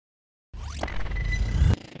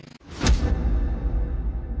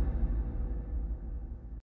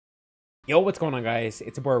Yo, what's going on, guys?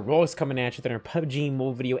 It's a boy Rolex coming at you with another PUBG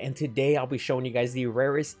Mobile video, and today I'll be showing you guys the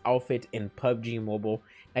rarest outfit in PUBG Mobile.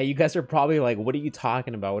 Now, you guys are probably like, what are you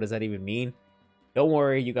talking about? What does that even mean? Don't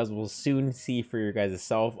worry, you guys will soon see for your guys'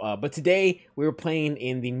 self. But today, we were playing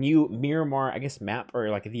in the new Miramar, I guess, map, or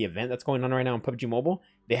like the event that's going on right now in PUBG Mobile.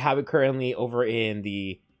 They have it currently over in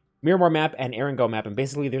the Miramar map and Erangel map, and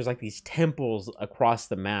basically there's like these temples across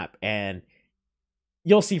the map, and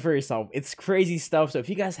you'll see for yourself. It's crazy stuff. So if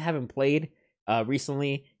you guys haven't played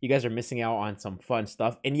recently, you guys are missing out on some fun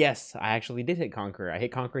stuff. And yes, I actually did hit Conqueror. I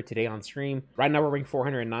hit Conqueror today on stream. Right now we're ranked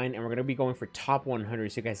 409, and we're going to be going for top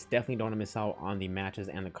 100. So you guys definitely don't want to miss out on the matches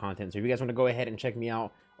and the content. So if you guys want to go ahead and check me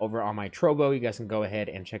out over on my Trovo, you guys can go ahead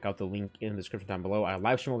and check out the link in the description down below. I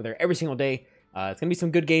live stream over there every single day. It's going to be some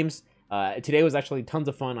good games. Today was actually tons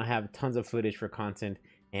of fun. I have tons of footage for content.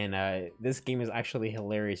 And this game is actually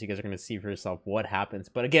hilarious. You guys are going to see for yourself what happens.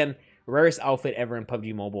 But again, rarest outfit ever in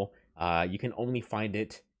PUBG Mobile. You can only find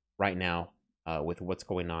it right now with what's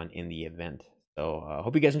going on in the event. So I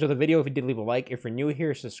hope you guys enjoyed the video. If you did, leave a like. If you're new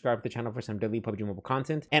here, subscribe to the channel for some daily PUBG Mobile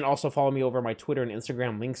content. And also follow me over on my Twitter and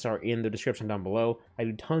Instagram. Links are in the description down below. I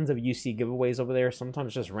do tons of UC giveaways over there.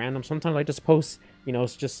 Sometimes just random. Sometimes I just post, you know,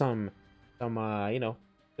 it's just some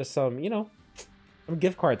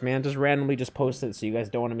gift cards, man. Just randomly just post it, so you guys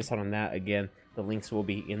don't want to miss out on that. Again, the links will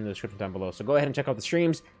be in the description down below. So go ahead and check out the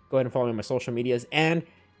streams. Go ahead and follow me on my social medias. And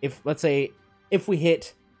if, let's say, if we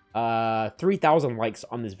hit 3,000 likes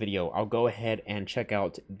on this video, I'll go ahead and check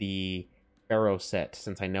out the Pharaoh set,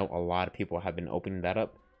 since I know a lot of people have been opening that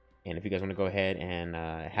up. And if you guys want to go ahead and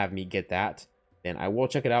have me get that, then I will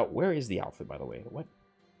check it out. Where is the outfit, by the way? What?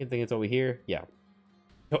 I think it's over here. Yeah.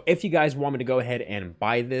 So if you guys want me to go ahead and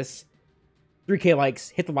buy this, 3K likes,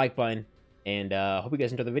 hit the like button, and hope you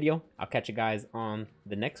guys enjoyed the video. I'll catch you guys on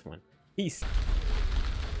the next one. Peace.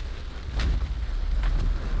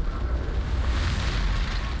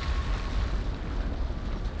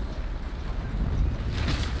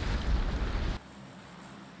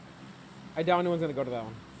 I doubt anyone's gonna go to that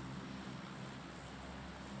one.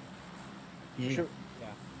 Yeah. Or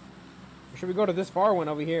should we go to this far one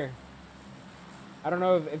over here? I don't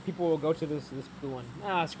know if people will go to this blue one.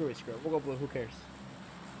 Ah, screw it. We'll go blue. Who cares?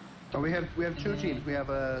 Oh, we have two teams. We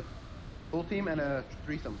have a full team and a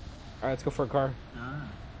threesome. All right, let's go for a car.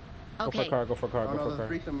 Okay. Go for a car. Oh no, the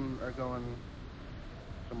threesome are going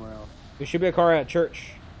somewhere else. There should be a car at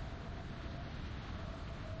church.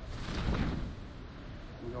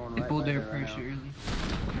 They pulled their parachute early.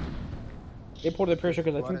 They pulled their parachute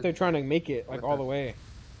because I think they're trying to make it like all the way.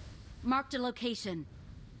 Marked a location.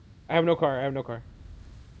 I have no car.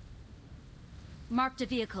 Marked a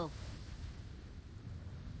vehicle.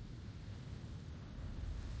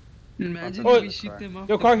 Imagine if we shoot them off.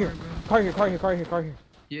 Yo, car here. Car here.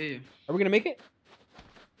 Yeah. Are we gonna make it?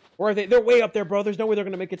 Or are they? They're way up there, bro. There's no way they're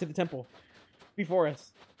gonna make it to the temple before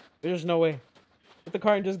us. There's no way. Get the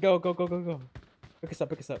car and just go. Pick us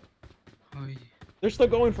up. Oh, yeah. They're still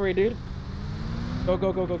going for it, dude. Go.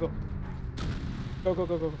 Go. All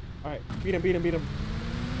right, beat him.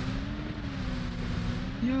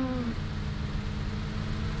 Yo.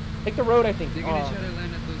 Take the road, I think. They're gonna try to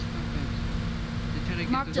land at those compounds. They're trying to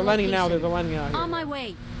get They're landing now. They're landing out here. On my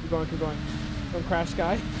way. Keep going. Don't crash,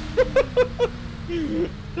 Sky.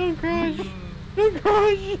 Don't crash.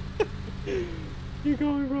 Keep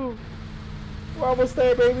going, bro. We're almost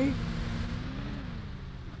there, baby.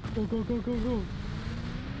 Go.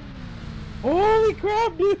 Holy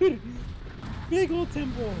crap, dude. Big old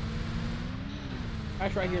temple.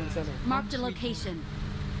 Crash right here in the center. Marked a location.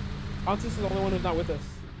 Pontus is the only one who's not with us.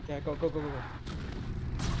 Yeah, go. Go, bro.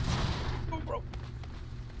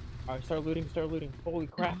 Alright, start looting. Holy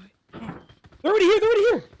crap. They're already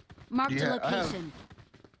here. Marked a location.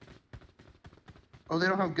 Oh, they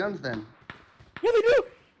don't have guns then. Yeah, they do.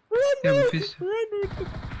 Run. No,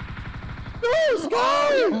 Sky!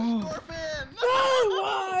 Oh, Scorpion! No,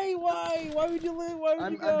 why? Why would you live? Why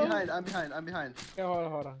would you go? I'm behind. Okay,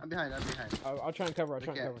 hold on. I'm behind. I'll try and cover.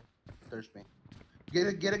 Thirst me. Get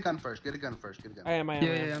a gun first. I am.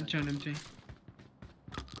 Yeah, I'm trying.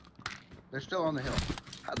 They're still on the hill.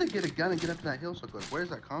 How'd they get a gun and get up to that hill so quick? Where's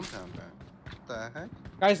that compound at? What the heck?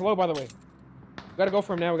 Guy's low, by the way. We gotta go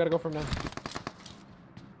for him now.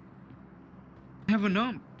 I have a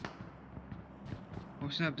numb. Oh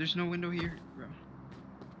snap! There's no window here, bro.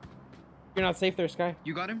 You're not safe there, Sky.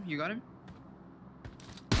 You got him. I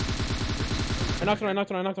knocked one.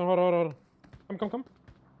 Hold on. Come.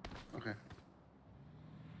 Okay.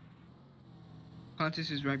 Pontus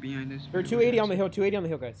is right behind us. They're 280 on the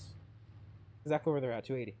hill, guys. Exactly where they're at,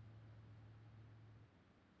 280.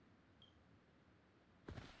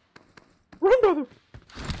 Run, brother!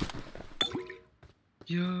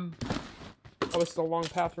 Yo. Oh, it's a long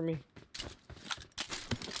path for me.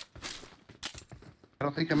 I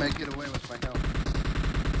don't think I might get away with my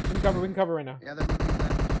health. We can cover right now. Yeah, they're moving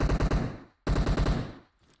back.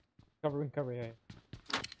 We can cover, yeah.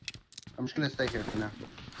 I'm just gonna stay here for now.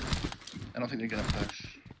 I don't think they're gonna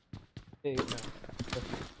push. Hey, no.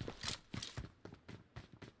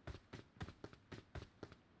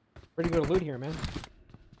 Pretty good loot here, man.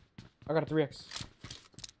 I got a 3x.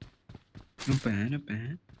 Not bad, not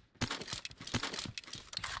bad.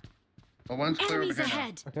 Well, one's clear over Enemies here now.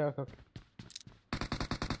 ahead. Okay.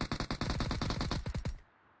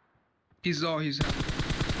 He's low, he's out.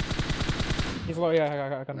 He's low, yeah, I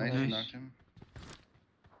got him. Nice, Nice. knocked him.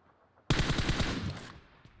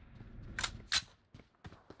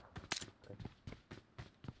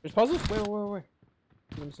 There's puzzles? Wait.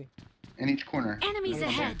 Let me see. In each corner. Enemies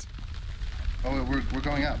ahead. Oh, we're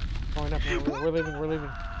going up. Going up, we're leaving.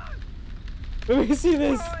 Let me see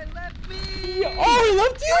this. Bro, it left me! Yeah, oh, it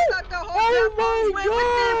left you? I thought the whole Oh my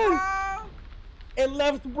god! It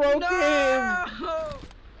left broken. No!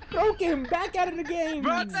 Broken, back at it again.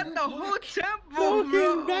 Bro, I thought the whole temple, Broken,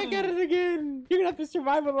 bro! back at it again. You're gonna have to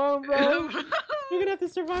survive alone, bro. You're gonna have to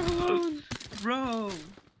survive alone. Bro,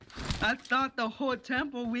 I thought the whole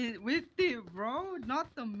temple went with it, bro.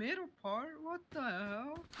 Not the middle part. What the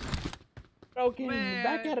hell? Broken, Man,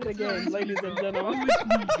 back at it again, ladies and gentlemen.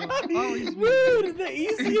 Always me, bro. Dude, the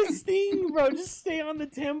easiest thing, bro. Just stay on the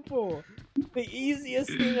temple. The easiest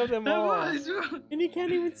thing of them all. And you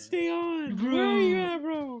can't even stay on. Bro. Where are you at,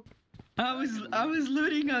 bro? I was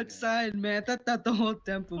looting outside, man. I thought the whole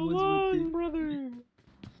temple Come was on, with it. brother.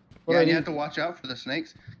 Yeah, and you have to watch out for the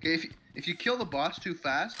snakes. Okay, if you kill the boss too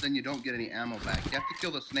fast, then you don't get any ammo back. You have to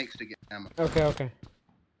kill the snakes to get ammo. Okay.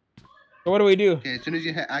 So what do we do? Okay, as soon as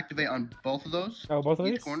you activate on both of those, Oh, both of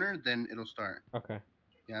each these? corner, then it'll start. Okay.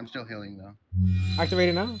 Yeah, I'm still healing though. Activate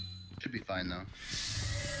it now? Should be fine though.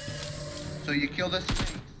 So you kill the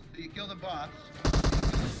snakes. So you kill the boss.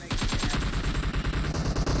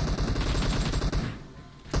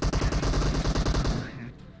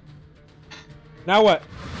 Now what?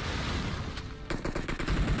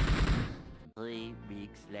 3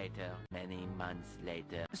 weeks later, many months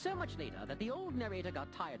later. So much later that the old narrator got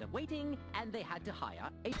tired of waiting and they had to hire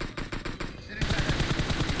a... Sit inside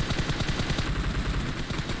that.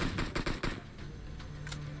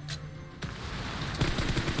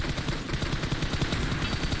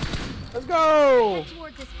 Let's go! Head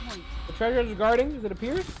toward this point. The treasure is guarding. Is it a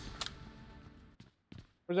Pierce?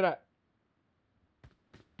 Where's it at?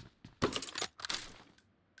 Get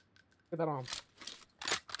that on.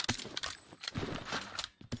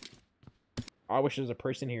 Oh, I wish there was a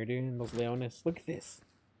person here, dude. Those Leonis. Look at this.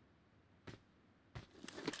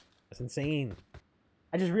 That's insane.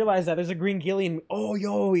 I just realized that there's a green ghillie in... Oh,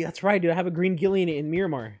 yo, that's right, dude. I have a green ghillie in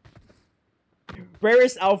Miramar.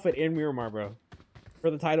 Rarest outfit in Miramar, bro.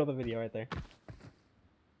 For the title of the video right there.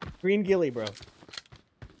 Green ghillie, bro.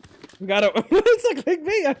 We got a... It's like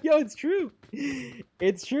clickbait. Yo, it's true.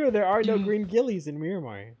 It's true. There are no green ghillies in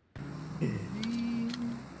Miramar.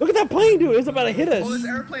 Look at that plane, dude. It's about to hit us. Oh, this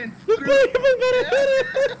airplane. The plane was about to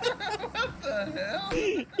hit us. What the hell?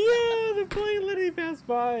 Yeah, the plane literally passed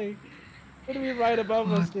by. Literally right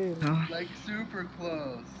above us, dude. Like super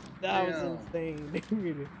close. That was Damn. insane,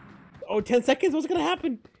 dude. Oh, 10 seconds? What's gonna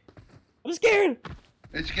happen? I'm scared.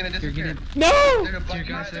 It's gonna disappear. No! There's a Your buggy guys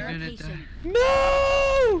right are there. gonna die.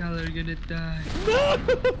 No! Y'all are gonna die. No!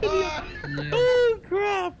 Ah! Yeah. Oh,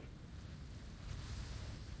 crap.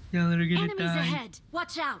 Y'all are gonna Enemies die. ahead.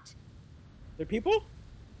 Watch out. There people?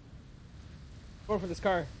 Going for this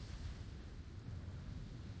car.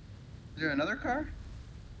 Is there another car?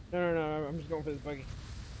 No. I'm just going for this buggy.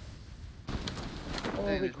 Hey,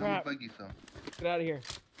 Holy there's crap. no buggy, so. Get out of here.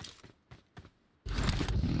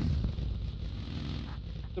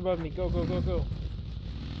 It's above me. Go.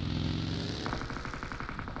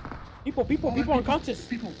 People unconscious.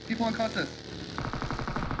 People unconscious.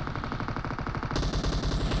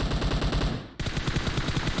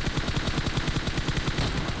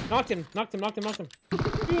 Knocked him.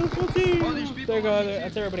 Beautiful team. Oh, there's people There you go. on me,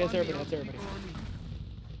 That's too. everybody. People on me,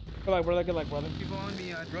 Good luck, brother. People on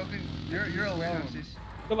me. Broken. You're alone. Warehouses.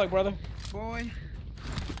 Good luck, brother. Boy.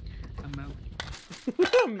 I'm out.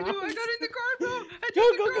 I'm Dude, out. I got in the car, bro. I Go.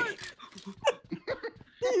 took the car.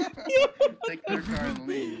 Take their car and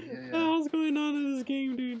leave. What the Yeah. hell's going on in this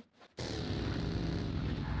game, dude?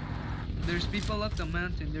 There's people up the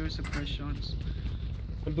mountain. There was suppressions.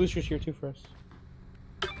 The booster's here too for us.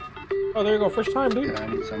 Oh, there you go. First time, dude. Yeah, I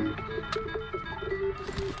need some.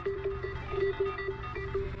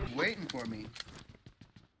 Waiting for me.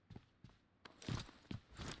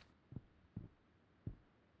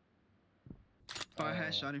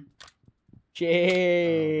 shot him.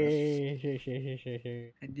 Shit.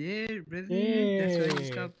 I did, brother. Yeah. That's why you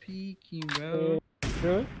stopped peeking, bro.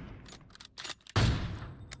 Really?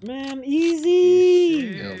 Man,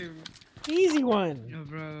 easy. Yes, sir. Easy one. Yo,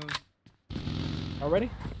 bro. Already?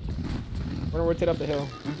 We're gonna rotate up the hill.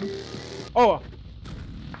 Oh!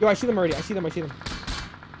 Yo, I see them already. I see them. Oh,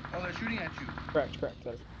 they're shooting at you. Correct. That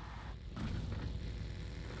is.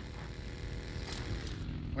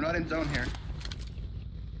 We're not in zone here.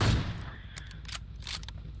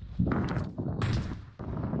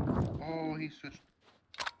 Oh, he switched.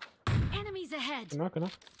 Enemies ahead. Good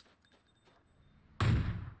enough.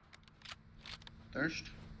 Thirst.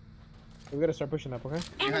 We gotta start pushing up, okay?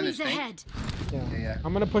 Enemies the snake? ahead. Yeah.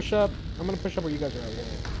 I'm gonna push up. Where you guys are at.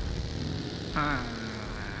 Ah.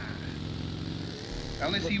 I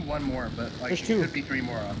only see one more, but like There's it two. could be three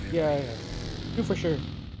more, obviously. Yeah. Two for sure.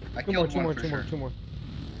 I Two more. killed one for sure. Two more.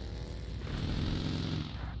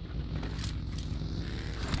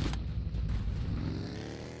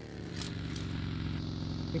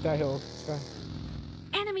 Take that hill. This guy.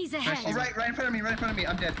 Enemies Oh, ahead. right in front of me.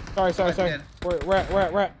 I'm dead. Sorry. Dead. We're at.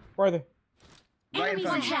 Where are they? Right in Enemies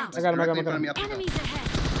front of me. ahead. I got him. Directly in front of me, up the hill. Enemies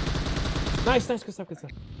ahead. Nice. Good stuff.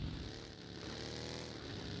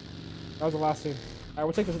 That was the last two. Alright,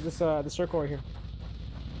 we'll take the circle right here.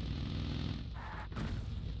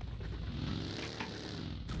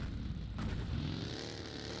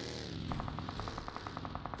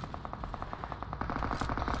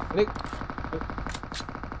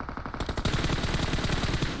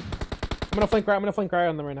 I'm gonna flank right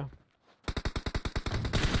on them right now.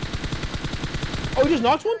 Oh, he just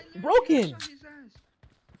knocked one? Broken!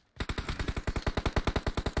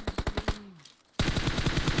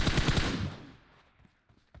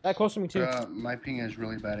 That close to me too. My ping is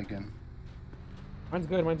really bad again. Mine's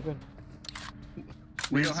good.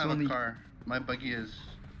 We don't have a car. My buggy has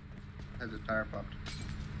a tire popped.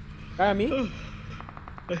 Guy on me?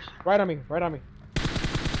 Right on me.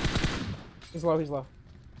 He's low.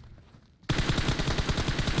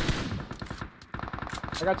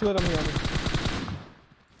 I got two of them here on me.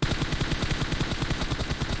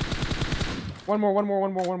 One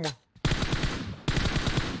more.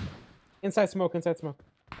 Inside smoke.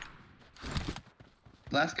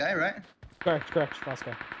 Last guy, right? Correct. Last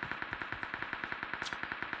guy.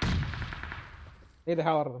 Hit the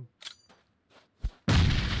hell out of them.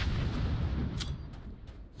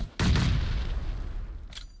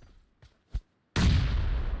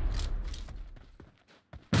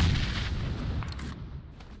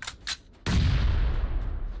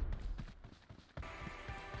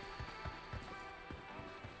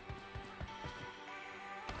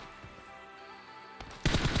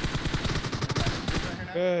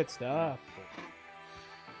 Good stuff.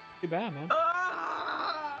 Too bad, man.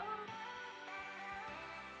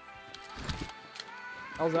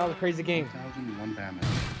 That was a crazy game. 1001 damage.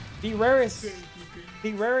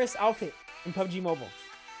 The rarest outfit in PUBG Mobile.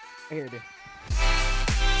 I hear it, dude.